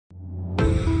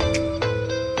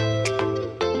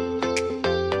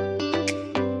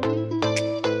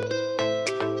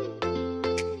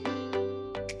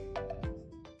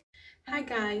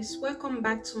guys, welcome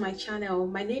back to my channel.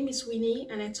 My name is Winnie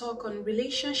and I talk on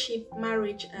relationship,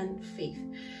 marriage and faith.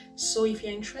 So if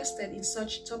you're interested in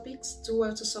such topics, do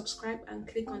well to subscribe and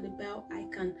click on the bell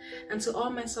icon. And to all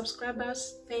my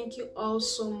subscribers, thank you all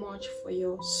so much for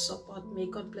your support. May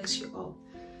God bless you all.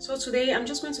 So today I'm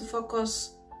just going to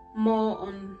focus more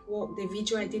on what the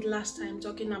video I did last time,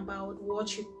 talking about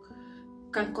what you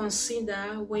can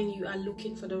consider when you are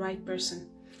looking for the right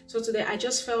person. So today I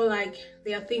just felt like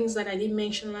there are things that I didn't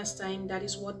mention last time that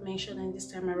is worth mentioning this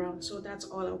time around. So that's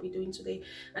all I'll be doing today,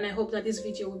 and I hope that this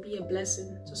video will be a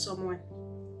blessing to someone.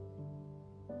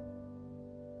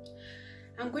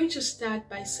 I'm going to start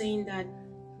by saying that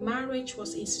marriage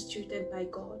was instituted by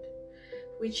God,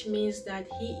 which means that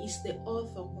He is the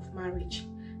author of marriage.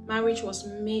 Marriage was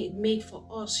made for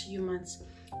us humans,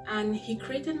 and He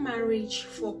created marriage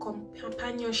for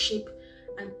companionship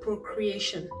and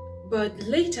procreation. But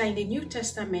later in the New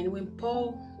Testament, when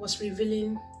Paul was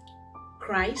revealing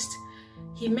Christ,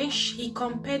 he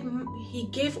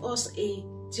gave us a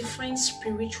different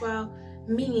spiritual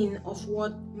meaning of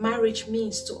what marriage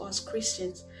means to us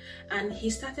Christians. And he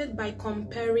started by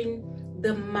comparing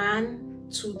the man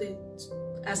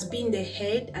as being the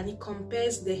head, and he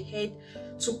compares the head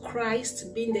to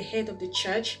Christ being the head of the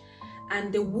church,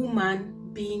 and the woman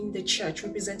being the church,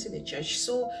 representing the church.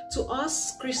 So to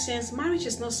us Christians, marriage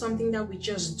is not something that we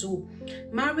just do.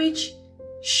 Marriage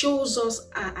shows us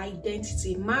our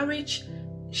identity. Marriage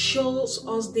shows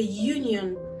us the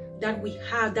union that we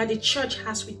have, that the church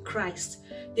has with Christ,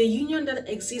 the union that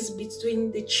exists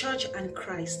between the church and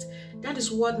Christ. That is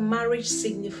what marriage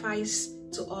signifies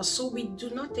to us. So we do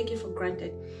not take it for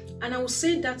granted. And I will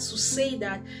say that to say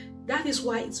that is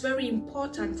why it's very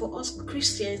important for us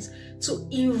Christians to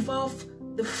involve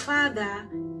the Father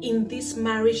in this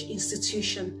marriage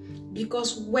institution.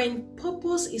 Because when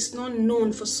purpose is not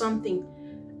known for something,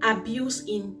 abuse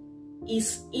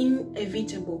is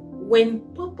inevitable. When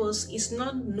purpose is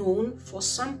not known for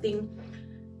something,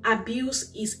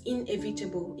 abuse is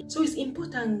inevitable. So it's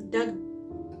important that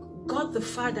God the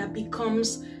Father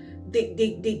becomes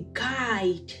the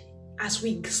guide as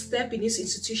we step in this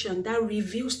institution that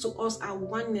reveals to us our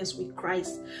oneness with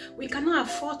Christ. We cannot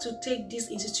afford to take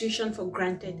this institution for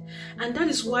granted. And that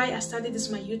is why I started this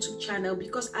my YouTube channel,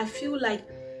 because I feel like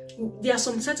there are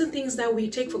some certain things that we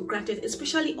take for granted,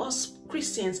 especially us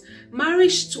Christians.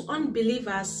 Marriage to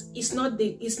unbelievers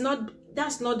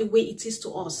that's not the way it is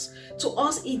to us. To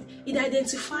us, it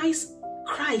identifies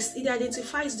Christ, it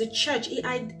identifies the church, it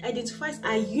identifies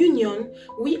our union.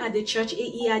 We are the church,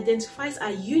 it identifies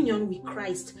our union with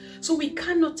Christ. So we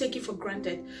cannot take it for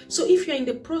granted. So if you're in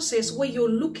the process where you're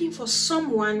looking for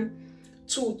someone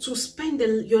to spend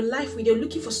your life with, you're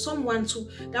looking for someone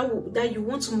that you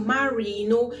want to marry,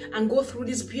 and go through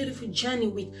this beautiful journey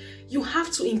with, you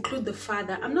have to include the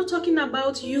Father. I'm not talking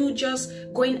about you just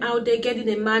going out there, getting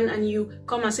a man, and you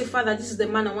come and say, Father, this is the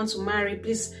man I want to marry,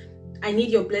 please, I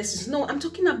need your blessings. No, I'm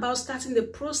talking about starting the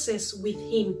process with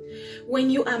Him.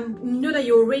 When you know that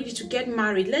you're ready to get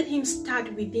married, let Him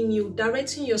start within you,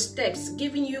 directing your steps,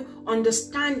 giving you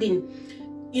understanding,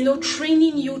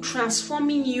 training you,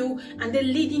 transforming you, and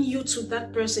then leading you to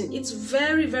that person. It's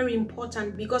very, very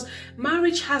important, because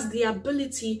marriage has the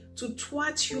ability to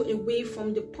thwart you away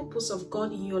from the purpose of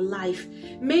God in your life.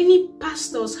 Many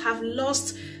pastors have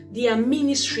lost their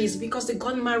ministries because they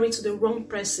got married to the wrong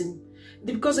person,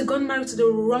 because they got married to the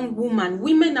wrong woman.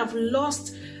 Women have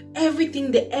lost everything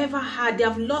they ever had. They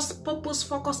have lost purpose,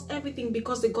 focus, everything,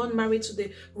 because they got married to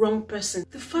the wrong person.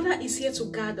 The Father is here to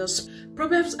guide us.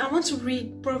 I want to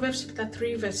read Proverbs chapter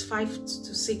 3 verse 5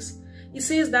 to 6. It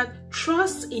says that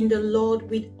trust in the Lord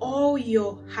with all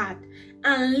your heart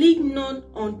and lean not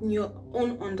on your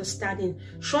own understanding.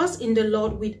 Trust in the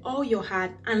Lord with all your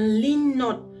heart and lean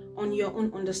not on your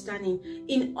own understanding.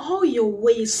 In all your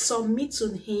ways submit to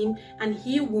Him, and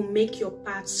He will make your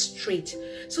path straight.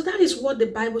 So that is what the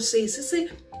Bible says. It says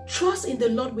trust in the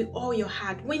Lord with all your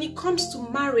heart. When it comes to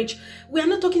marriage, we are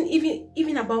not talking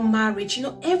even about marriage,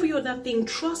 every other thing.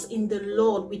 Trust in the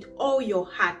Lord with all your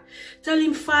heart. Tell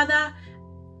Him, Father,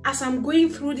 as I'm going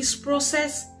through this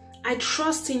process, I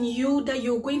trust in You that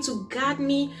You're going to guide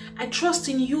me. I trust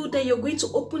in You that You're going to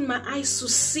open my eyes to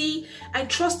see. I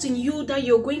trust in You that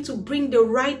You're going to bring the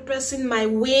right person my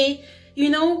way.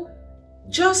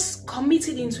 Just commit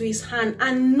it into His hand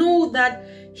and know that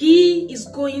He is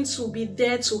going to be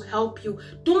there to help you.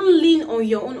 Don't lean on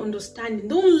your own understanding.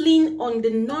 Don't lean on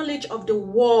the knowledge of the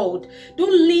world.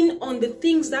 Don't lean on the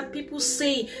things that people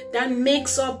say that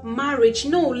makes up marriage.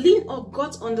 No, lean on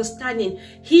God's understanding.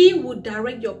 He will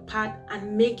direct your path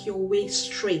and make your way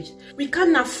straight. We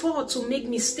can't afford to make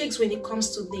mistakes when it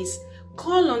comes to this.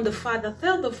 Call on the Father.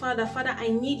 Tell the Father, Father, I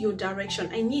need your direction.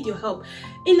 I need your help.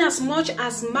 In as much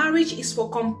as marriage is for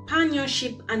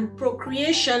companionship and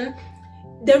procreation,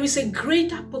 there is a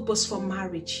greater purpose for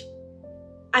marriage.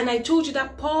 And I told you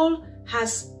that Paul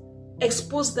has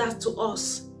exposed that to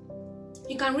us.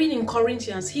 You can read in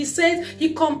Corinthians. He says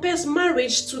he compares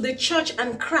marriage to the church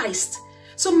and Christ.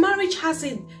 So marriage has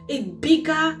a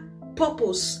bigger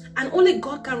purpose, and only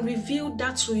God can reveal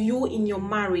that to you in your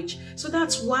marriage. So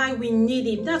that's why we need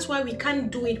him. That's why we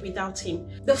can't do it without him.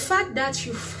 The fact that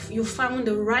you found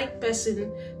the right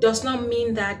person does not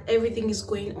mean that everything is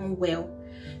going on well.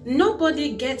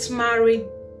 Nobody gets married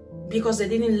because they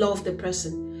didn't love the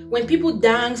person. When people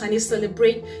dance and they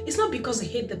celebrate, it's not because they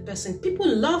hate the person. People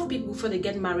love people before they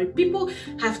get married. People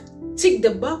have ticked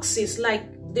the boxes,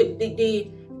 like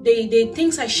the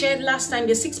things I shared last time,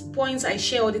 the 6 points I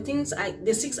shared, or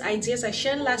the 6 ideas I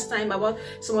shared last time about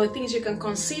some of the things you can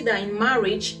consider in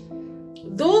marriage.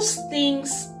 Those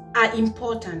things are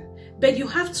important, but you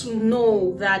have to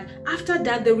know that after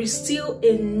that there is still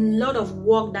a lot of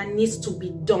work that needs to be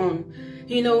done.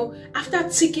 You know, after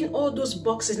ticking all those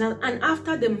boxes and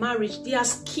after the marriage, there are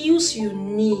skills you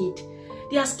need.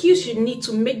 There are skills you need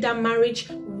to make that marriage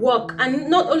work, and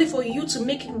not only for you to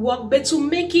make it work, but to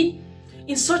make it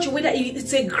in such a way that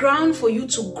it's a ground for you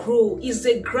to grow. It's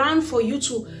a ground for you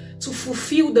to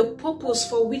fulfill the purpose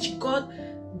for which God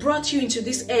brought you into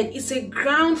this earth. It's a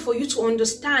ground for you to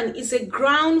understand. It's a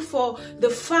ground for the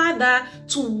Father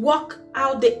to work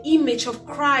out the image of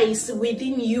Christ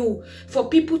within you, for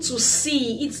people to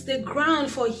see. It's the ground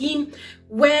for him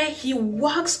where he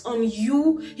works on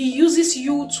you. He uses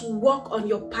you to work on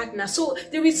your partner. So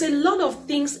there is a lot of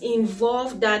things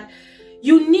involved that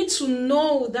you need to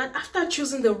know, that after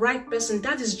choosing the right person,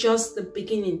 that is just the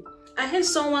beginning. I heard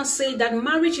someone say that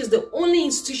marriage is the only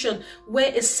institution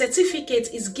where a certificate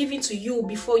is given to you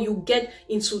before you get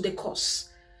into the course.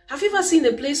 Have you ever seen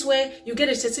a place where you get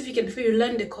a certificate before you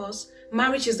learn the course?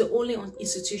 Marriage is the only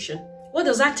institution. What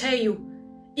does that tell you?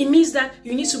 It means that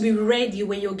you need to be ready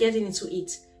when you're getting into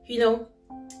it. You know,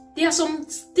 there are some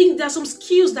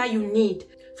skills that you need.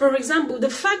 For example, the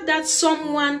fact that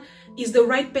someone is the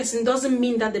right person doesn't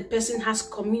mean that the person has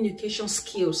communication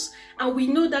skills. And we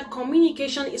know that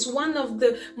communication is one of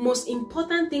the most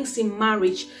important things in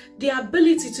marriage. The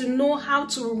ability to know how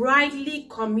to rightly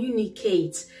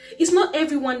communicate. It's not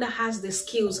everyone that has the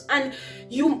skills, and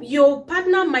your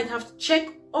partner might have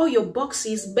checked all your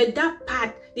boxes, but that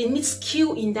part, they need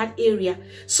skill in that area.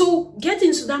 So get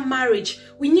into that marriage,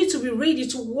 we need to be ready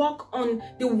to work on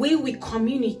the way we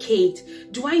communicate.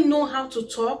 Do I know how to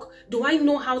talk? Do I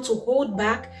know how to hold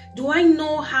back? Do I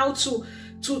know how to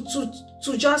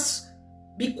just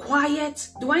be quiet?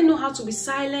 Do I know how to be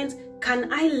silent?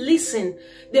 Can I listen?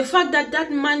 The fact that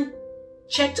that man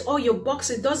checked all your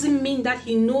boxes doesn't mean that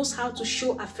he knows how to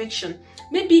show affection.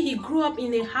 Maybe he grew up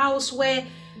in a house where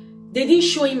they didn't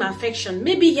show him affection.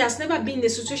 Maybe he has never been in a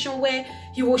situation where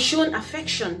he was shown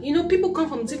affection. You know, people come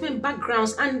from different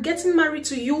backgrounds, and getting married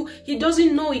to you, he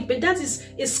doesn't know it, but that is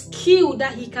a skill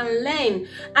that he can learn.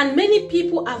 And many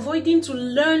people avoiding to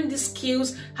learn these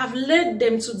skills have led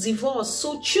them to divorce.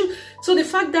 So the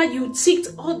fact that you ticked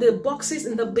all the boxes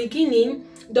in the beginning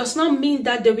does not mean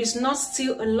that there is not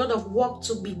still a lot of work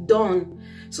to be done.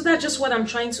 So that's just what I'm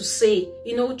trying to say.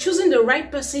 You know, choosing the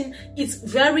right person is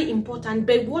very important,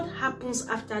 but what happens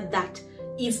after that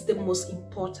is the most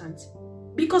important.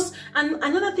 Because, and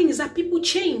another thing is that people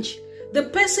change. The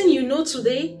person you know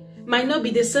today might not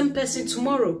be the same person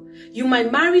tomorrow. You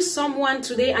might marry someone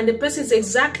today and the person is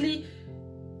exactly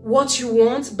what you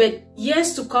want, but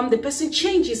years to come, the person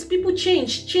changes. People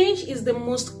change. Change is the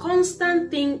most constant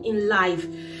thing in life.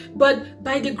 But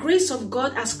by the grace of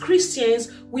God, as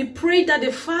Christians, we pray that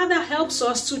the Father helps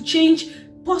us to change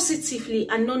positively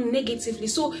and not negatively.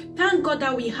 So thank God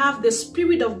that we have the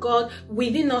Spirit of God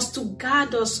within us to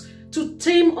guard us, to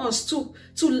tame us, to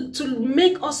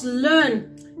make us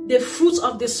learn the fruits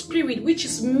of the Spirit, which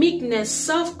is meekness,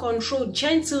 self-control,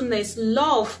 gentleness,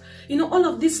 love. You know, all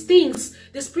of these things,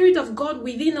 the Spirit of God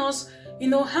within us, you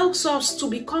know, helps us to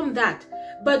become that.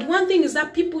 But one thing is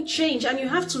that people change, and you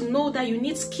have to know that you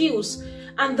need skills.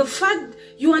 And the fact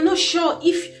you are not sure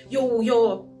if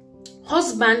your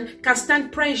husband can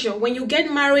stand pressure. When you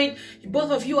get married, both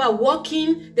of you are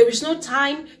working, there is no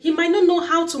time. He might not know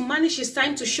how to manage his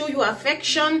time to show you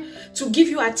affection, to give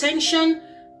you attention,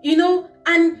 you know,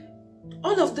 and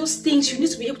all of those things, you need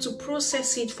to be able to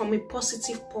process it from a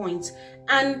positive point.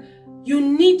 And you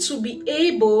need to be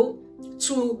able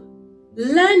to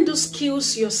learn those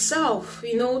skills yourself,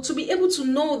 you know, to be able to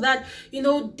know that, you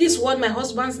know, this is what my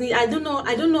husband's need. I don't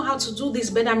know how to do this,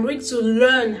 but I'm ready to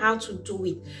learn how to do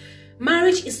it.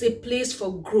 Marriage is a place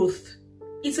for growth.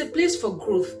 It's a place for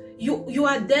growth. You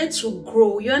are there to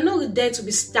grow. You are not there to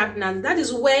be stagnant. That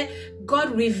is where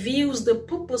God reveals the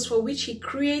purpose for which He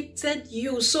created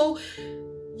you. So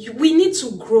we need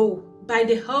to grow. By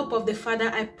the help of the Father,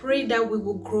 I pray that we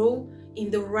will grow in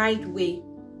the right way.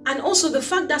 And also the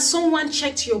fact that someone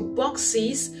checked your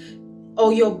boxes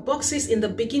or your boxes in the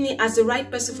beginning as the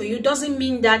right person for you doesn't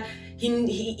mean that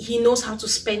he knows how to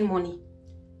spend money.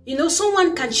 You know,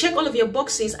 someone can check all of your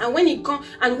boxes, and when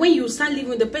you start living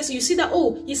with the person, you see that,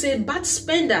 oh, he's a bad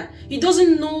spender. He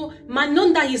doesn't know,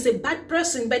 not that he's a bad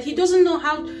person, but he doesn't know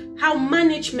how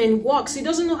management works. He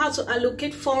doesn't know how to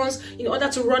allocate funds in order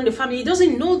to run the family. He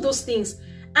doesn't know those things.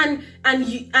 And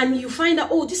you find out,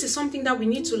 oh, this is something that we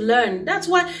need to learn. That's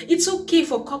why it's okay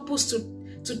for couples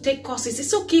to take courses.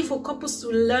 It's okay for couples to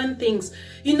learn things.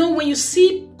 You know, when you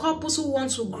see couples who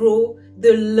want to grow,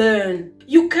 they learn.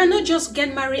 You cannot just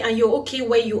get married and you're okay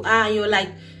where you are and you're like,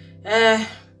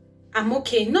 I'm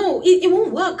okay. No, it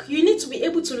won't work. You need to be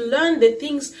able to learn the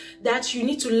things that you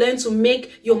need to learn to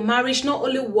make your marriage not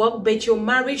only work, but your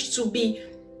marriage to be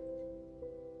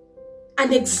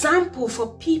an example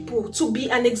for people, to be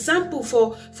an example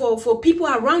for people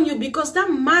around you, because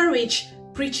that marriage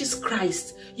preaches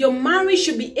Christ. Your marriage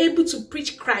should be able to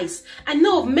preach Christ. I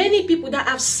know of many people that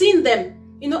I've seen them.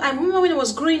 You know, I remember when I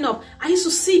was growing up, I used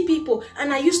to see people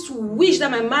and I used to wish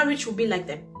that my marriage would be like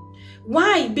them.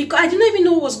 Why? Because I didn't even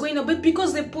know what was going on, but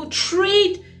because they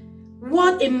portrayed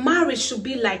what a marriage should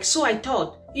be like. So I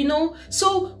thought, you know,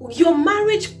 so your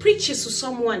marriage preaches to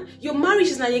someone. Your marriage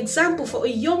is an example for a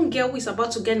young girl who is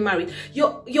about to get married.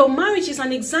 Your marriage is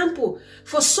an example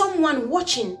for someone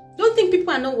watching. Don't think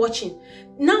people are not watching.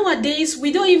 Nowadays,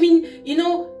 we don't even, you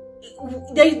know,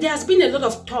 there's been a lot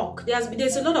of talk.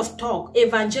 There's a lot of talk,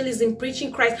 evangelism,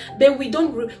 preaching Christ, but we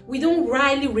don't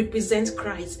really represent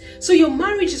Christ. So your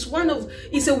marriage is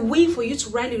a way for you to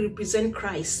really represent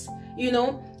Christ. You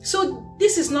know, so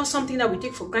this is not something that we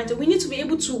take for granted. We need to be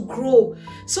able to grow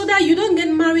so that you don't get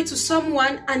married to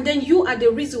someone and then you are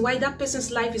the reason why that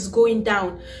person's life is going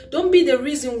down. Don't be the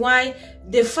reason why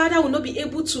the Father will not be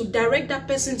able to direct that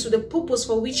person to the purpose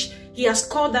for which He has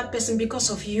called that person because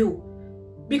of you.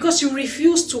 Because you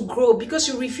refuse to grow, because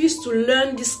you refuse to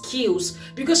learn the skills,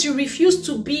 because you refuse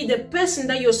to be the person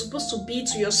that you're supposed to be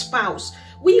to your spouse.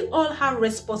 We all have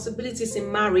responsibilities in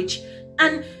marriage,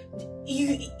 and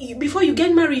before you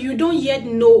get married, you don't yet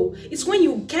know. It's when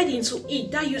you get into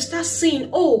it that you start saying,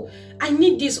 oh, I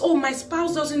need this. Oh, my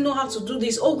spouse doesn't know how to do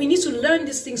this. Oh, we need to learn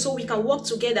this thing so we can work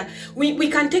together. We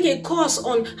can take a course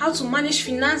on how to manage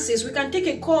finances. We can take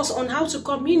a course on how to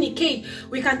communicate.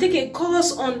 We can take a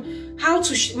course on how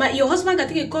to, your husband can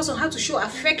take a course on how to show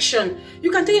affection. You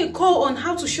can take a course on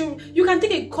how to show, you can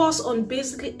take a course on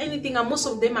basically anything, and most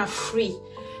of them are free.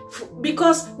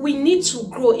 Because we need to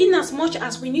grow. In as much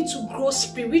as we need to grow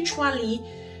spiritually,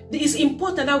 it is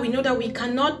important that we know that we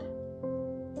cannot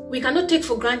take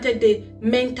for granted the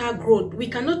mental growth. We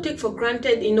cannot take for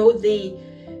granted, you know,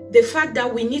 the fact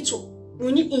that we need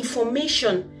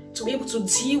information to be able to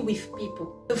deal with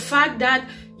people. The fact that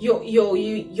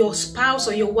your spouse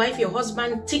or your wife, your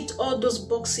husband ticked all those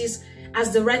boxes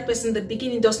as the right person in the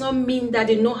beginning does not mean that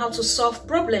they know how to solve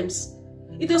problems.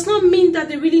 It does not mean that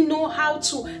they really know how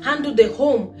to handle the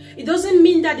home. It doesn't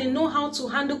mean that they know how to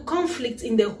handle conflict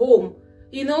in the home,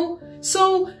 you know.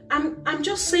 So I'm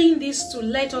just saying this to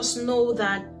let us know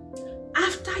that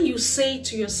after you say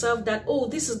to yourself that, oh,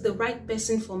 this is the right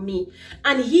person for me,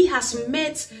 and he has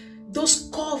met those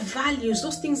core values,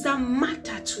 those things that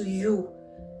matter to you,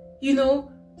 you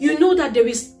know that there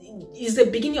is the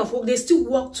beginning of work. There's still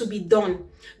work to be done,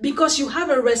 because you have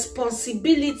a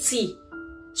responsibility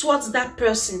towards that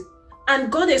person, and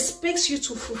God expects you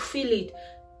to fulfill it.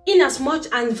 In as much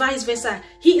and vice versa,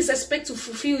 He is expected to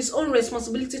fulfill His own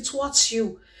responsibility towards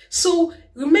you. So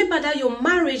remember that your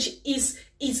marriage is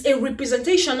a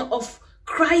representation of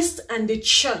Christ and the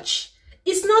church.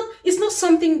 It's not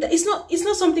something that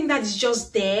is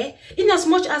just there. In as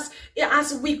much as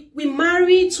we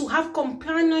marry to have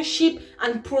companionship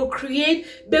and procreate,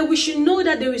 but we should know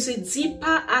that there is a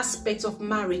deeper aspect of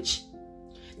marriage.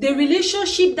 The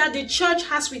relationship that the church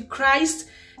has with Christ,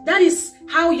 that is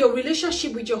how your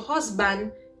relationship with your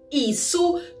husband is.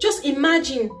 So just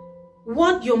imagine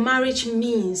what your marriage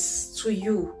means to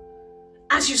you.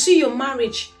 As you see your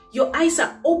marriage, your eyes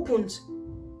are opened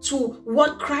to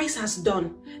what Christ has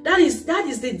done. That is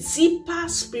the deeper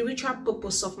spiritual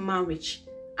purpose of marriage.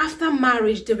 After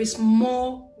marriage, there is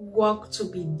more work to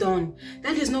be done.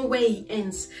 That is not where it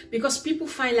ends, because people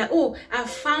find like, oh, I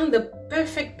found the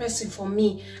perfect person for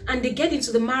me, and they get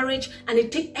into the marriage and they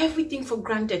take everything for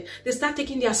granted. They start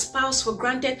taking their spouse for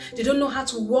granted. They don't know how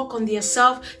to work on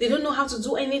themselves. They don't know how to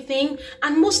do anything,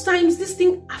 and most times this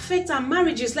thing affects our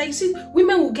marriages. Like, you see,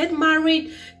 women will get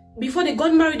married. Before they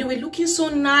got married, they were looking so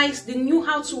nice. They knew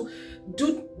how to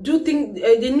do things.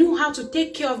 They knew how to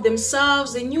take care of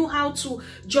themselves. They knew how to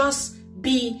just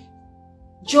be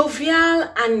jovial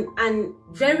and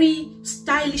very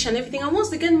stylish and everything. And once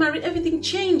they get married, everything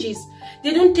changes.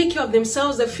 They don't take care of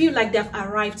themselves. They feel like they've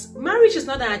arrived. Marriage is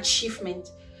not an achievement.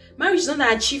 Marriage is not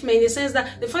an achievement in the sense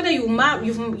that the fact that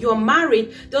you're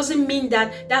married doesn't mean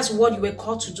that that's what you were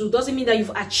called to do. Doesn't mean that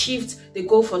you've achieved the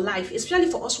goal for life, especially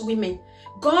for us women.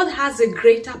 God has a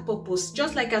greater purpose.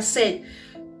 Just like I said,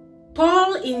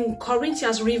 Paul in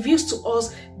Corinthians reveals to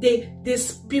us the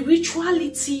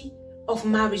spirituality of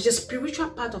marriage, the spiritual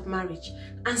part of marriage,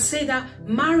 and say that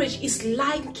marriage is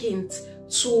likened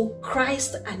to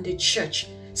Christ and the church.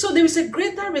 So there is a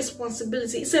greater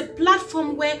responsibility. It's a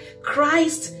platform where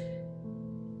Christ's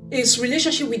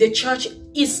relationship with the church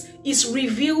is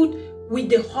revealed with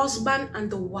the husband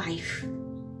and the wife.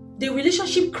 The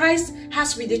relationship Christ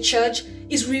has with the church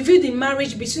is revealed in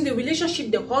marriage between the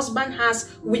relationship the husband has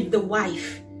with the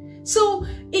wife. So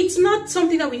it's not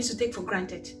something that we need to take for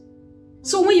granted.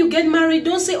 So when you get married,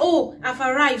 don't say, oh, I've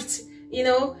arrived, you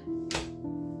know.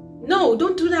 No,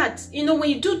 don't do that. You know, when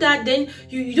you do that, then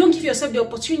you don't give yourself the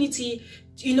opportunity,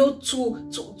 you know,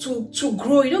 to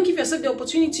grow. You don't give yourself the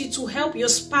opportunity to help your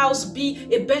spouse be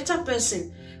a better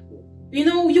person. You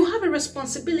know, you have a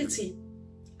responsibility.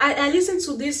 I listened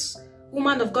to this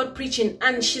woman of God preaching,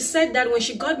 and she said that when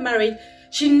she got married,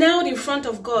 she knelt in front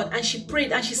of God and she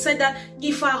prayed, and she said that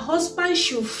if her husband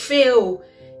should fail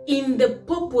in the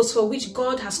purpose for which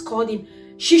God has called him,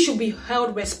 she should be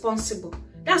held responsible.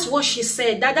 That's what she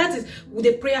said. That is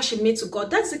the prayer she made to God.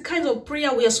 That's the kind of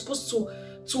prayer we are supposed to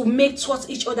make towards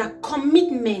each other.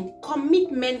 Commitment.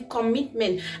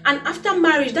 And after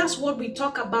marriage, that's what we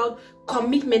talk about.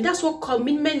 Commitment. That's what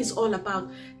commitment is all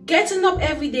about. Getting up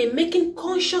every day, making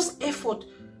conscious effort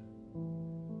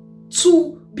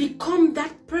to become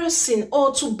that person,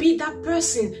 or to be that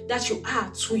person that you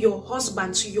are to your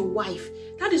husband, to your wife.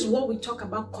 That is what we talk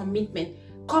about.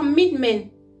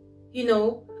 Commitment, you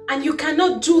know. And you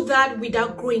cannot do that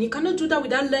without growing. You cannot do that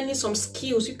without learning some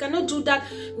skills. You cannot do that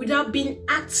without being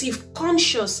active,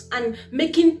 conscious, and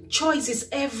making choices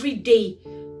every day.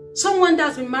 Someone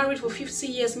that's been married for 50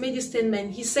 years made this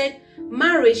statement. He said,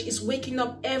 marriage is waking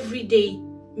up every day,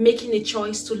 making a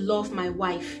choice to love my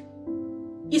wife.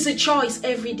 It's a choice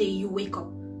every day you wake up.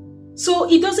 So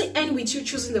it doesn't end with you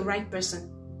choosing the right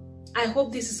person. I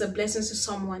hope this is a blessing to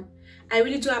someone. I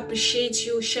really do appreciate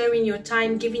you sharing your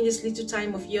time, giving this little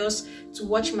time of yours to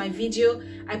watch my video.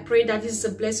 I pray that this is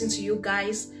a blessing to you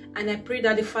guys, and I pray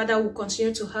that the Father will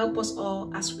continue to help us all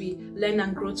as we learn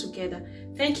and grow together.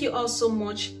 Thank you all so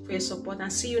much for your support,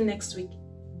 and see you next week.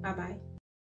 Bye-bye.